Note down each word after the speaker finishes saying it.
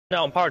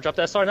Now on power, drop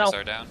that SR now.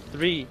 SR down.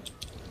 3,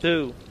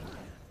 2,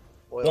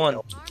 1.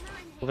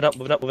 Moving up,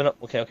 moving up, moving up.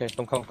 Okay,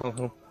 come.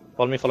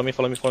 Follow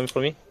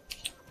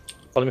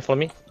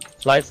me.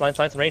 Lines,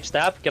 range,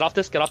 stab. Get off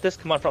this.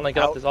 Come on, front line,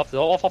 get off this. Off.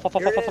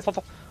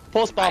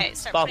 Pulse bomb.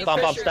 Bomb.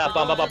 Stab.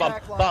 Bomb.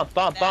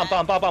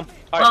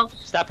 Alright,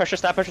 stab pressure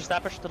to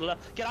the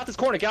left. Get out this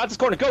corner.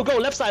 Go.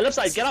 Left side.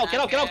 Get out.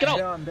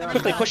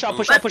 Quickly, push out.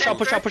 Bomb.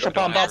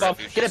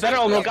 Get it better,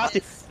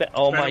 Ogasti.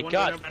 Oh my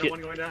god.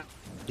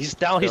 He's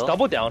down, he's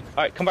double down.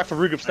 Alright, come back for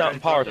regroups now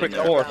in power, quick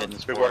 4.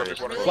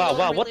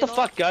 Wow, what the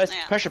fuck, guys?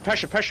 Pressure.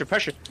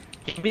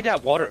 Give me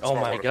that water. Oh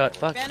my god,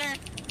 fuck.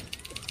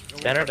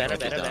 Banner.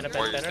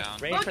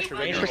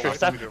 Range pressure.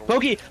 Stop.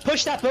 Bogey,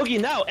 push that bogey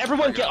now.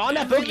 Everyone get on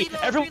that bogey.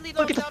 Everyone get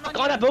the fuck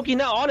on that bogey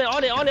now. On it.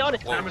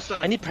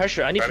 I need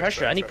pressure,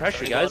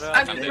 guys.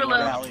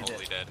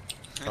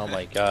 Oh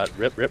my god,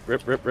 rip.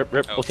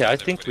 Okay, I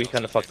think we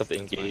kind of fucked up the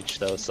engage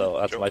though, so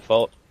that's my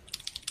fault.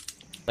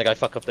 Like I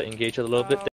fucked up the engage a little bit.